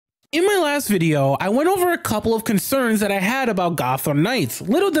In my last video, I went over a couple of concerns that I had about Gotham Knights.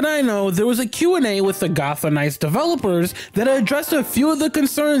 Little did I know, there was a Q&A with the Gotham Knights developers that addressed a few of the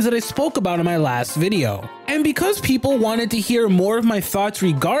concerns that I spoke about in my last video. And because people wanted to hear more of my thoughts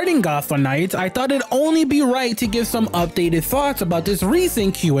regarding Gotham Knights, I thought it'd only be right to give some updated thoughts about this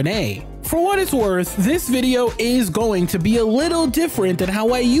recent Q&A. For what it's worth, this video is going to be a little different than how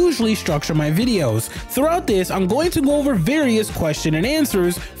I usually structure my videos. Throughout this, I'm going to go over various question and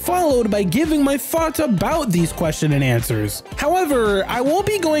answers, followed by giving my thoughts about these question and answers. However, I won't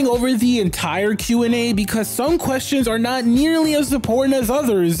be going over the entire Q&A because some questions are not nearly as important as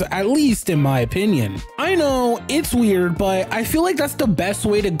others, at least in my opinion. I know, it's weird, but I feel like that's the best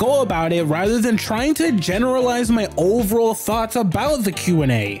way to go about it rather than trying to generalize my overall thoughts about the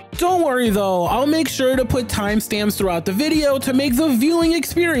Q&A. Don't worry though, I'll make sure to put timestamps throughout the video to make the viewing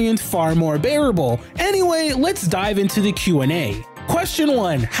experience far more bearable. Anyway, let's dive into the Q&A. Question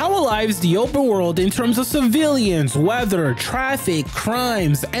 1. How alive is the open world in terms of civilians, weather, traffic,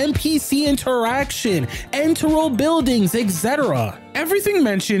 crimes, NPC interaction, entero buildings, etc.? Everything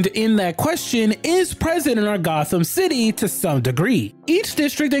mentioned in that question is present in our Gotham City to some degree. Each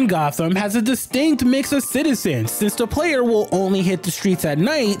district in Gotham has a distinct mix of citizens. Since the player will only hit the streets at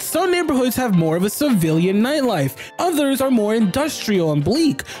night, some neighborhoods have more of a civilian nightlife, others are more industrial and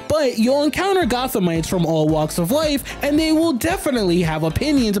bleak, but you'll encounter Gothamites from all walks of life and they will definitely have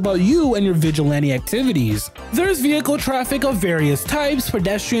opinions about you and your vigilante activities. There's vehicle traffic of various types,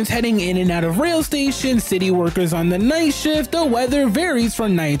 pedestrians heading in and out of rail stations, city workers on the night shift, the weather varies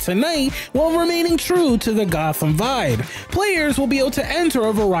from night to night while remaining true to the Gotham vibe. Players will be able to enter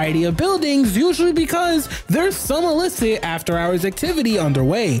a variety of buildings, usually because there's some illicit after-hours activity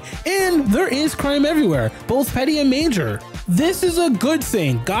underway, and there is crime everywhere, both petty and major. This is a good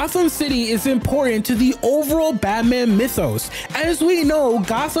thing. Gotham City is important to the overall Batman mythos. As we know,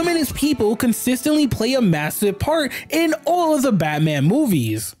 Gotham and his people consistently play a massive part in all of the Batman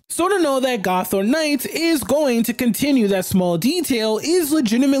movies. So to know that Gotham Knights is going to continue that small detail is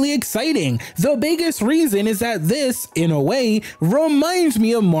legitimately exciting. The biggest reason is that this, in a way, reminds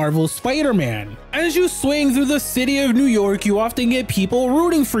me of Marvel's Spider-Man. As you swing through the city of New York, you often get people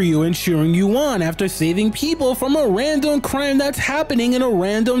rooting for you and cheering you on after saving people from a random crime that's happening in a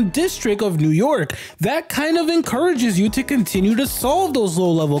random district of New York. That kind of encourages you to continue to solve those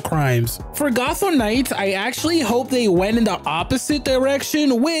low-level crimes. For Gotham Knights, I actually hope they went in the opposite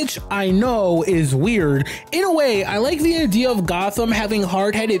direction, which I know is weird. In a way, I like the idea of Gotham having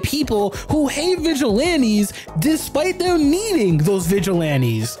hard-headed people who hate vigilantes despite them needing those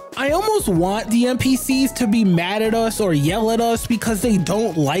vigilantes. I almost want the NPCs to be mad at us or yell at us because they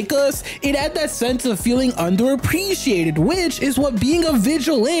don't like us. It adds that sense of feeling underappreciated, which is what being a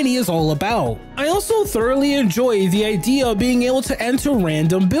vigilante is all about. I also thoroughly enjoy the idea of being able to enter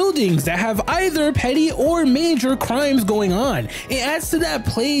random buildings that have either petty or major crimes going on. It adds to that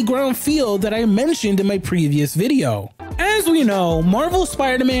playground feel that I mentioned in my previous video. As we know, Marvel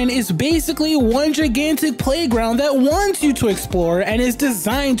Spider-Man is basically one gigantic playground that wants you to explore and is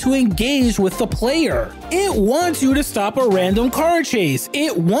designed to engage with the player. It wants you to stop a random car chase.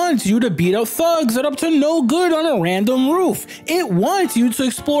 It wants you to beat up thugs that are up to no good on a random roof. It wants you to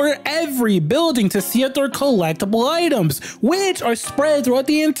explore every building to see if there are collectible items, which are spread throughout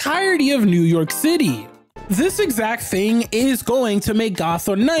the entirety of New York City. This exact thing is going to make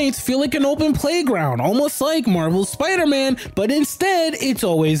Gotham Knights feel like an open playground, almost like Marvel's Spider-Man, but instead it's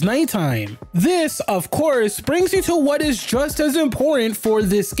always nighttime. This, of course, brings me to what is just as important for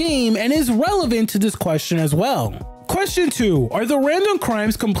this game and is relevant to this question as well. Question 2. Are the random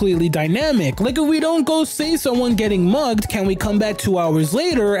crimes completely dynamic? Like if we don't go see someone getting mugged, can we come back 2 hours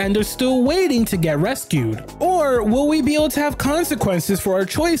later and they're still waiting to get rescued? Or will we be able to have consequences for our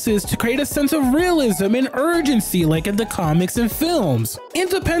choices to create a sense of realism and urgency like in the comics and films? It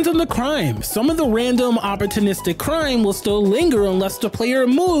depends on the crime. Some of the random opportunistic crime will still linger unless the player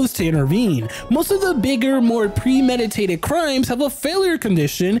moves to intervene. Most of the bigger, more premeditated crimes have a failure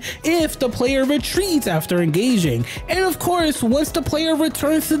condition if the player retreats after engaging. And of course, once the player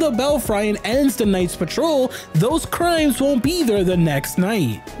returns to the Belfry and ends the night's patrol, those crimes won't be there the next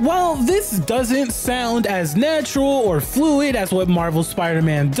night. While this doesn't sound as natural or fluid as what Marvel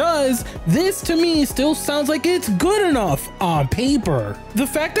Spider-Man does, this to me still sounds like it's good enough on paper. The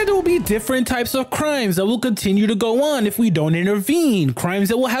fact that there will be different types of crimes that will continue to go on if we don't intervene, crimes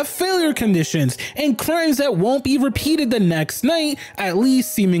that will have failure conditions, and crimes that won't be repeated the next night, at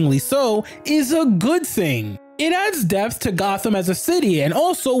least seemingly so, is a good thing. It adds depth to Gotham as a city and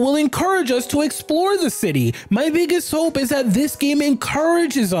also will encourage us to explore the city. My biggest hope is that this game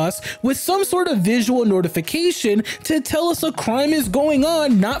encourages us with some sort of visual notification to tell us a crime is going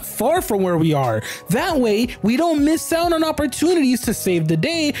on not far from where we are. That way, we don't miss out on opportunities to save the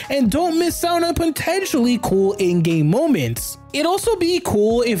day and don't miss out on potentially cool in-game moments. It'd also be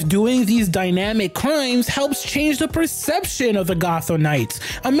cool if doing these dynamic crimes helps change the perception of the Gotham Knights.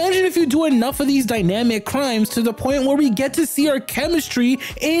 Imagine if you do enough of these dynamic crimes to the point where we get to see our chemistry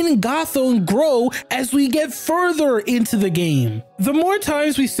in Gotham grow as we get further into the game. The more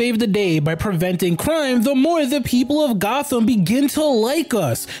times we save the day by preventing crime, the more the people of Gotham begin to like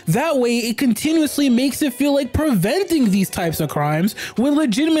us. That way, it continuously makes it feel like preventing these types of crimes will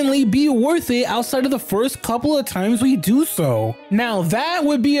legitimately be worth it outside of the first couple of times we do so. Now, that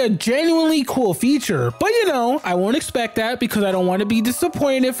would be a genuinely cool feature, but you know, I won't expect that because I don't want to be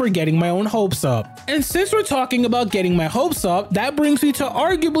disappointed for getting my own hopes up. And since we're talking about getting my hopes up, that brings me to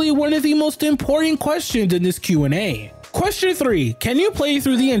arguably one of the most important questions in this Q&A. Question 3. Can you play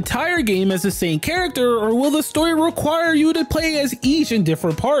through the entire game as the same character, or will the story require you to play as each in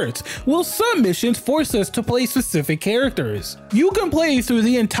different parts? Will some missions force us to play specific characters? You can play through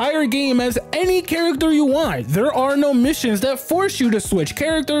the entire game as any character you want. There are no missions that force you to switch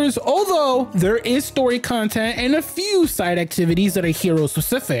characters, although there is story content and a few side activities that are hero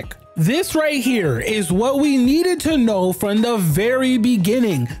specific. This right here is what we needed to know from the very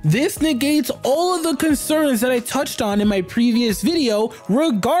beginning. This negates all of the concerns that I touched on in my previous video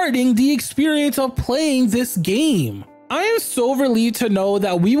regarding the experience of playing this game. I am so relieved to know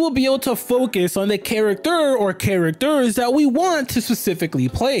that we will be able to focus on the character or characters that we want to specifically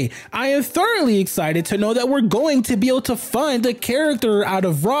play. I am thoroughly excited to know that we're going to be able to find the character out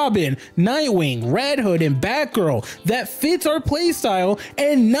of Robin, Nightwing, Red Hood, and Batgirl that fits our playstyle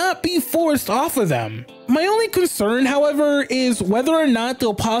and not be forced off of them. My only concern, however, is whether or not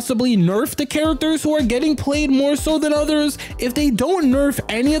they'll possibly nerf the characters who are getting played more so than others. If they don't nerf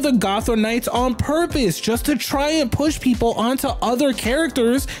any of the Gotham Knights on purpose just to try and push people onto other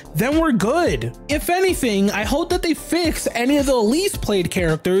characters, then we're good. If anything, I hope that they fix any of the least played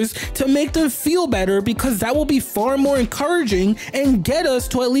characters to make them feel better, because that will be far more encouraging and get us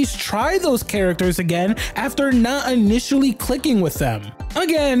to at least try those characters again after not initially clicking with them.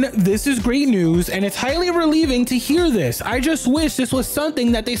 Again, this is great news and it's highly relieving to hear this. I just wish this was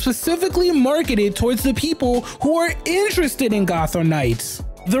something that they specifically marketed towards the people who are interested in Gotham Knights.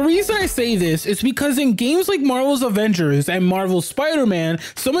 The reason I say this is because in games like Marvel's Avengers and Marvel's Spider-Man,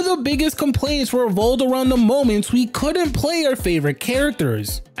 some of the biggest complaints revolved around the moments we couldn't play our favorite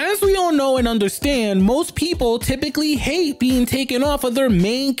characters. As we all know and understand, most people typically hate being taken off of their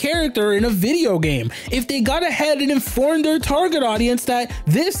main character in a video game. If they got ahead and informed their target audience that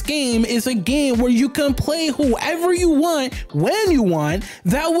this game is a game where you can play whoever you want, when you want,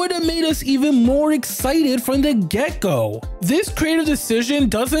 that would have made us even more excited from the get-go. This creative decision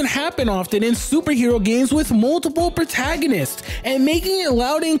doesn't happen often in superhero games with multiple protagonists, and making it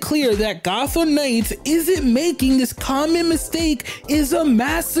loud and clear that Gotham Knights isn't making this common mistake is a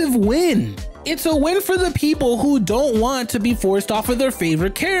massive win. It's a win for the people who don't want to be forced off of their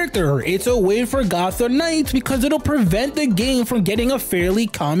favorite character. It's a win for Gotham Knights because it'll prevent the game from getting a fairly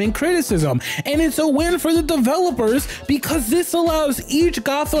common criticism. And it's a win for the developers because this allows each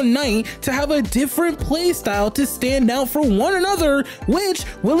Gotham Knight to have a different playstyle to stand out from one another, which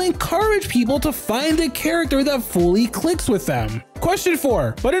will encourage people to find a character that fully clicks with them. Question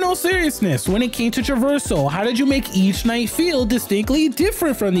 4, but in all seriousness, when it came to traversal, how did you make each night feel distinctly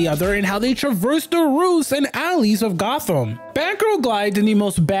different from the other in how they traverse the roofs and alleys of Gotham? Batgirl glides in the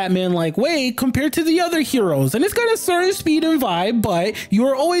most Batman-like way compared to the other heroes, and it's got a certain speed and vibe, but you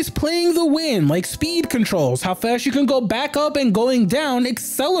are always playing the wind, like speed controls, how fast you can go back up and going down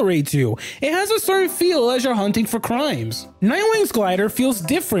accelerates you. It has a certain feel as you're hunting for crimes. Nightwing's glider feels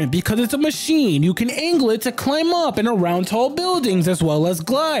different because it's a machine. You can angle it to climb up and around tall buildings as well as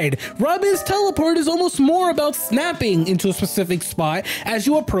glide. Robin's teleport is almost more about snapping into a specific spot as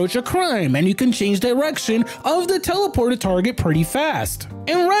you approach a crime, and you can change direction of the teleported target pretty fast.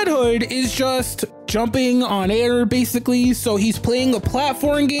 And Red Hood is just jumping on air basically, so he's playing a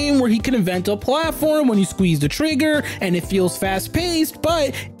platform game where he can invent a platform when you squeeze the trigger and it feels fast paced,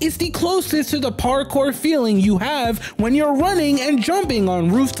 but it's the closest to the parkour feeling you have when you're running and jumping on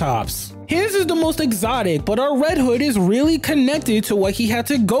rooftops. His is the most exotic, but our Red Hood is really connected to what he had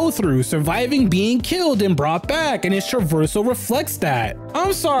to go through, surviving being killed and brought back, and his traversal reflects that.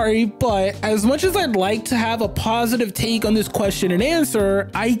 I'm sorry, but as much as I'd like to have a positive take on this question and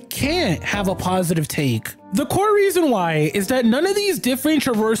answer, I can't have a positive take. The core reason why is that none of these different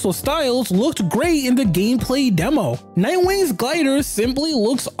traversal styles looked great in the gameplay demo. Nightwing's glider simply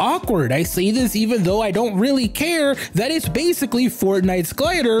looks awkward. I say this even though I don't really care that it's basically Fortnite's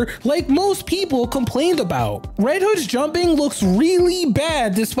glider like most people complained about. Red Hood's jumping looks really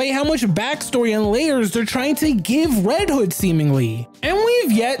bad despite how much backstory and layers they're trying to give Red Hood seemingly. And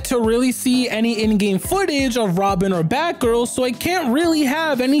we've yet to really see any in-game footage of Robin or Batgirl, so I can't really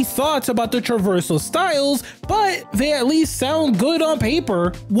have any thoughts about the traversal styles, but they at least sound good on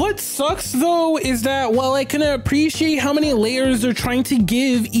paper. What sucks though is that while I can appreciate how many layers they're trying to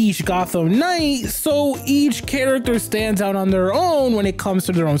give each Gotham Knight, so each character stands out on their own when it comes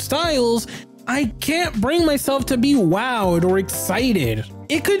to their own styles, I can't bring myself to be wowed or excited.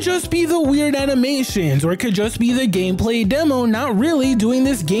 It could just be the weird animations, or it could just be the gameplay demo not really doing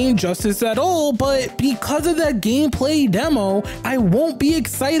this game justice at all, but because of that gameplay demo, I won't be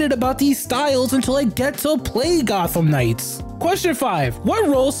excited about these styles until I get to play Gotham Knights. Question 5. What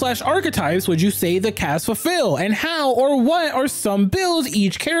role/archetypes would you say the cast fulfill, and how or what are some builds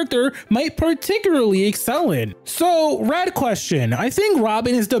each character might particularly excel in? So, rad question. I think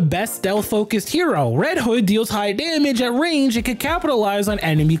Robin is the best stealth-focused hero. Red Hood deals high damage at range and can capitalize on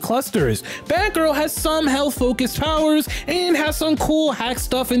enemy clusters. Batgirl has some health-focused powers and has some cool hack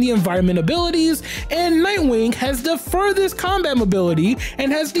stuff in the environment abilities, and Nightwing has the furthest combat mobility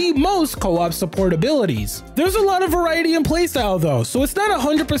and has the most co-op support abilities. There's a lot of variety in playstyle though, so it's not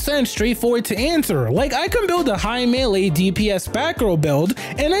 100% straightforward to answer. Like, I can build a high melee DPS Batgirl build,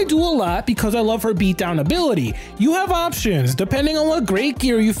 and I do a lot because I love her beatdown ability. You have options depending on what great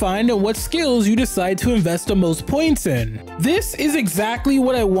gear you find and what skills you decide to invest the most points in. This is exactly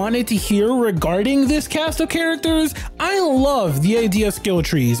what I wanted to hear regarding this cast of characters. I love the idea of skill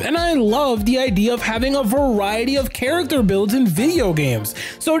trees, and I love the idea of having a variety of character builds in video games.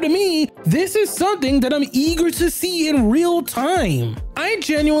 So to me, this is something that I'm eager to see in real time. I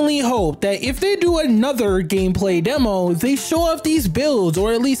genuinely hope that if they do another gameplay demo, they show off these builds,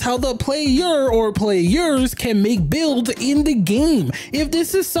 or at least how the player or players can make builds in the game. If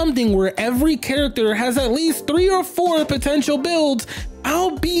this is something where every character has at least 3 or 4 potential builds,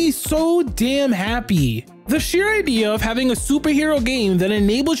 I'll be so damn happy. The sheer idea of having a superhero game that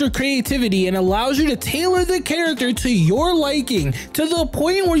enables your creativity and allows you to tailor the character to your liking to the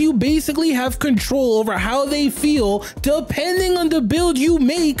point where you basically have control over how they feel depending on the build you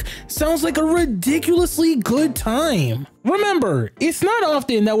make sounds like a ridiculously good time. Remember, it's not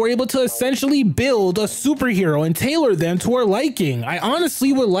often that we're able to essentially build a superhero and tailor them to our liking. I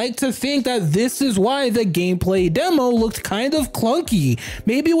honestly would like to think that this is why the gameplay demo looked kind of clunky.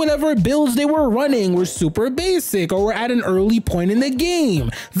 Maybe whatever builds they were running were super basic or were at an early point in the game.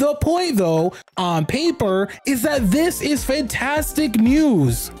 The point though, on paper, is that this is fantastic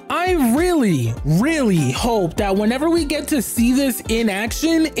news. I really hope that whenever we get to see this in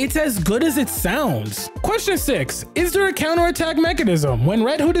action, it's as good as it sounds. Question 6. Is there a counterattack mechanism? When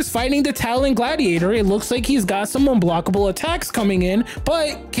Red Hood is fighting the Talon Gladiator, it looks like he's got some unblockable attacks coming in,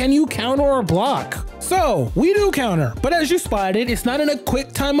 but can you counter or block? So, we do counter, but as you spotted, it's not in a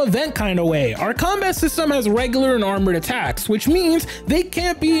quick time event kind of way. Our combat system has regular and armored attacks, which means they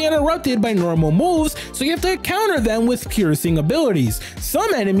can't be interrupted by normal moves, so you have to counter them with piercing abilities.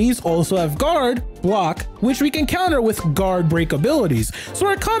 Some enemies also have guard, block, which we can counter with guard break abilities. So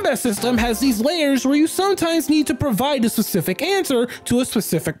our combat system has these layers where you sometimes need to provide a specific answer to a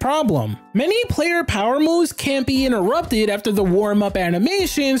specific problem. Many player power moves can't be interrupted after the warm-up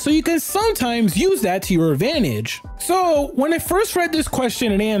animation, so you can sometimes use that to your advantage. So when I first read this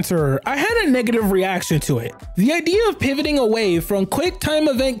question and answer, I had a negative reaction to it. The idea of pivoting away from quick time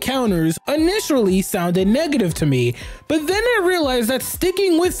event counters initially sounded negative to me, but then I realized that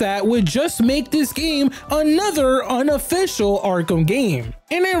sticking with that would just make this game another unofficial Arkham game.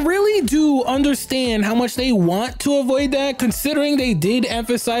 And I really do understand how much they want to avoid that, considering they did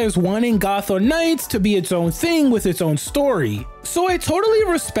emphasize wanting Gotham Knights to be its own thing with its own story. So I totally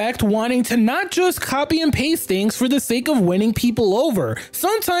respect wanting to not just copy and paste things for the sake of winning people over.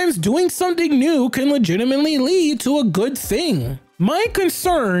 Sometimes doing something new can legitimately lead to a good thing. My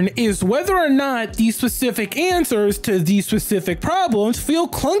concern is whether or not these specific answers to these specific problems feel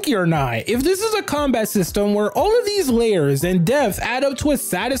clunky or not. If this is a combat system where all of these layers and depth add up to a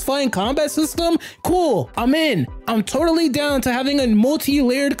satisfying combat system, cool, I'm in. I'm totally down to having a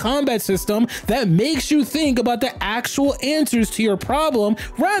multi-layered combat system that makes you think about the actual answers to your problem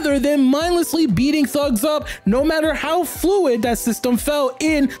rather than mindlessly beating thugs up no matter how fluid that system felt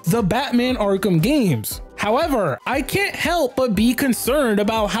in the Batman Arkham games. However, I can't help but be concerned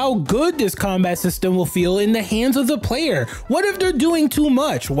about how good this combat system will feel in the hands of the player. What if they're doing too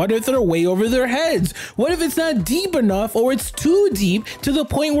much? What if they're way over their heads? What if it's not deep enough, or it's too deep to the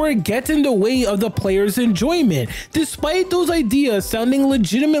point where it gets in the way of the player's enjoyment? Despite those ideas sounding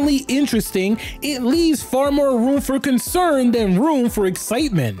legitimately interesting, it leaves far more room for concern than room for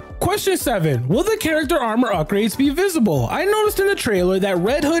excitement. Question 7. Will the character armor upgrades be visible? I noticed in the trailer that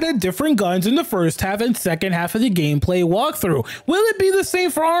Red Hood had different guns in the first half and second half of the gameplay walkthrough. Will it be the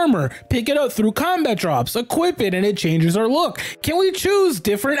same for armor? Pick it up through combat drops, equip it, and it changes our look. Can we choose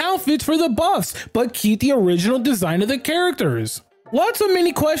different outfits for the buffs, but keep the original design of the characters? Lots of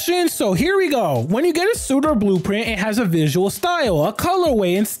mini questions, so here we go. When you get a suit or blueprint, it has a visual style, a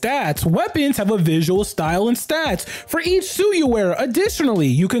colorway, and stats. Weapons have a visual style and stats for each suit you wear. Additionally,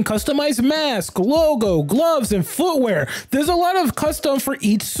 you can customize mask, logo, gloves, and footwear. There's a lot of custom for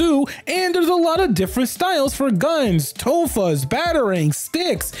each suit, and there's a lot of different styles for guns, tofas, batarangs,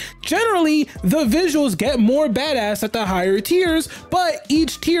 sticks. Generally, the visuals get more badass at the higher tiers, but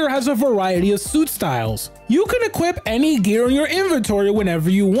each tier has a variety of suit styles. You can equip any gear in your inventory whenever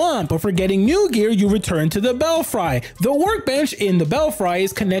you want, but for getting new gear, you return to the Belfry. The workbench in the Belfry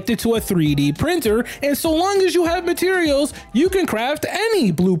is connected to a 3D printer, and so long as you have materials, you can craft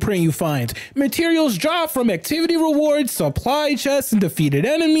any blueprint you find. Materials drop from activity rewards, supply chests, and defeated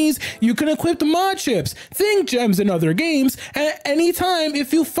enemies. You can equip mod chips, think gems in other games, at any time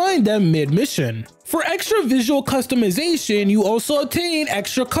if you find them mid-mission. For extra visual customization, you also obtain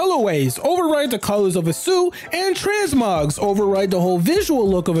extra colorways, override the colors of a suit, and transmogs, override the whole visual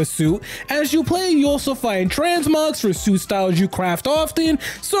look of a suit. As you play, you also find transmogs for suit styles you craft often,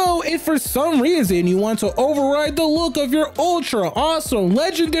 so if for some reason you want to override the look of your ultra awesome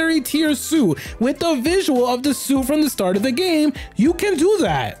legendary tier suit with the visual of the suit from the start of the game, you can do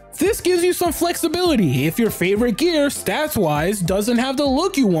that. This gives you some flexibility if your favorite gear, stats-wise, doesn't have the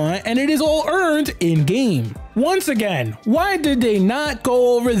look you want and it is all earned in-game. Once again, why did they not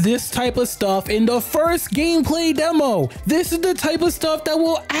go over this type of stuff in the first gameplay demo? This is the type of stuff that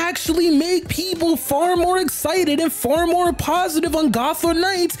will actually make people far more excited and far more positive on Gotham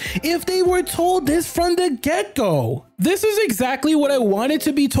Knights if they were told this from the get-go. This is exactly what I wanted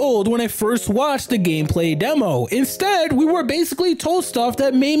to be told when I first watched the gameplay demo. Instead, we were basically told stuff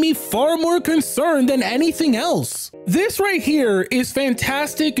that made me far more concerned than anything else. This right here is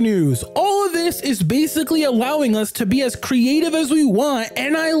fantastic news. All of this is basically allowing us to be as creative as we want,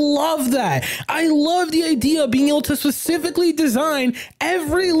 and I love that. I love the idea of being able to specifically design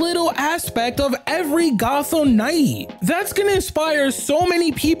every little aspect of every Gotham Knight. That's gonna inspire so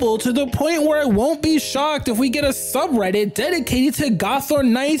many people to the point where I won't be shocked if we get a subreddit dedicated to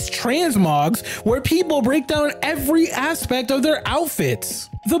Gotham Knights transmogs where people break down every aspect of their outfits.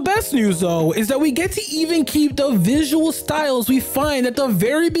 The best news though is that we get to even keep the visual styles we find at the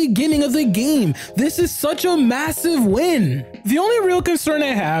very beginning of the game. This is such a massive win. The only real concern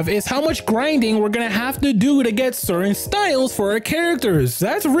I have is how much grinding we're gonna have to do to get certain styles for our characters.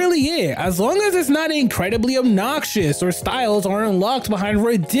 That's really it. As long as it's not incredibly obnoxious or styles aren't unlocked behind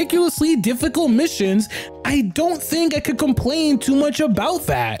ridiculously difficult missions, I don't think I could complain too much about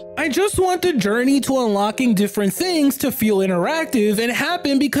that. I just want the journey to unlocking different things to feel interactive and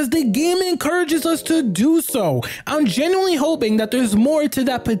happen because the game encourages us to do so. I'm genuinely hoping that there's more to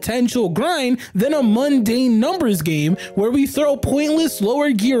that potential grind than a mundane numbers game where we throw pointless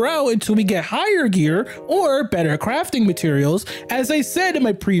lower gear out until we get higher gear or better crafting materials, as I said in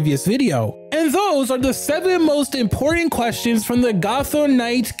my previous video. And those are the 7 most important questions from the Gotham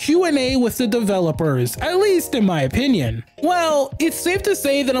Knights Q&A with the developers, at least in my opinion. Well, it's safe to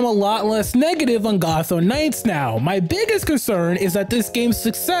say that I'm a lot less negative on Gotham Knights now. My biggest concern is that this game's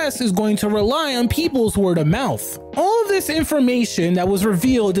success is going to rely on people's word of mouth. All of this information that was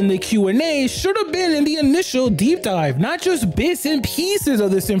revealed in the Q&A should have been in the initial deep dive, not just bits and pieces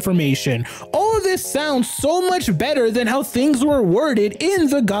of this information. All of this sounds so much better than how things were worded in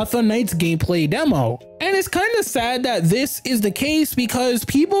the Gotham Knights gameplay demo. And it's kind of sad that this is the case because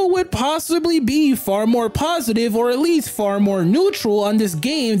people would possibly be far more positive or at least far more neutral on this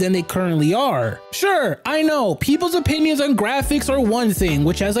game than they currently are. Sure, I know, people's opinions on graphics are one thing,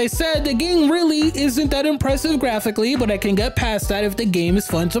 which as I said, the game really isn't that impressive graphically, but I can get past that if the game is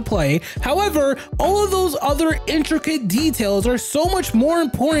fun to play. However, all of those other intricate details are so much more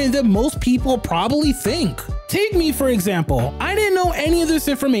important than most people probably think. Take me for example, I didn't know any of this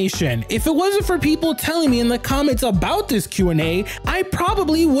information. If it wasn't for people telling me in the comments about this Q&A, I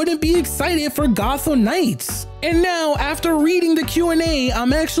probably wouldn't be excited for Gotham Knights. And now, after reading the Q&A,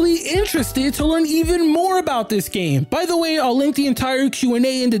 I'm actually interested to learn even more about this game. By the way, I'll link the entire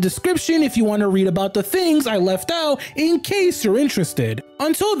Q&A in the description if you want to read about the things I left out in case you're interested.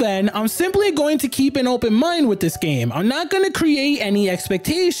 Until then, I'm simply going to keep an open mind with this game. I'm not going to create any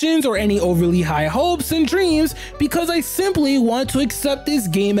expectations or any overly high hopes and dreams because I simply want to accept this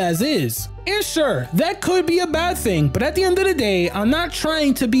game as is. And sure, that could be a bad thing, but at the end of the day, I'm not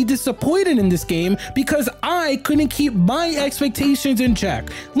trying to be disappointed in this game because I couldn't keep my expectations in check.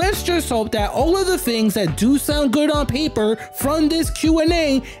 Let's just hope that all of the things that do sound good on paper from this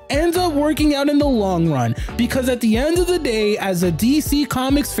Q&A ends up working out in the long run, because at the end of the day, as a DC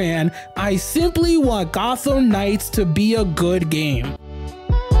Comics fan, I simply want Gotham Knights to be a good game.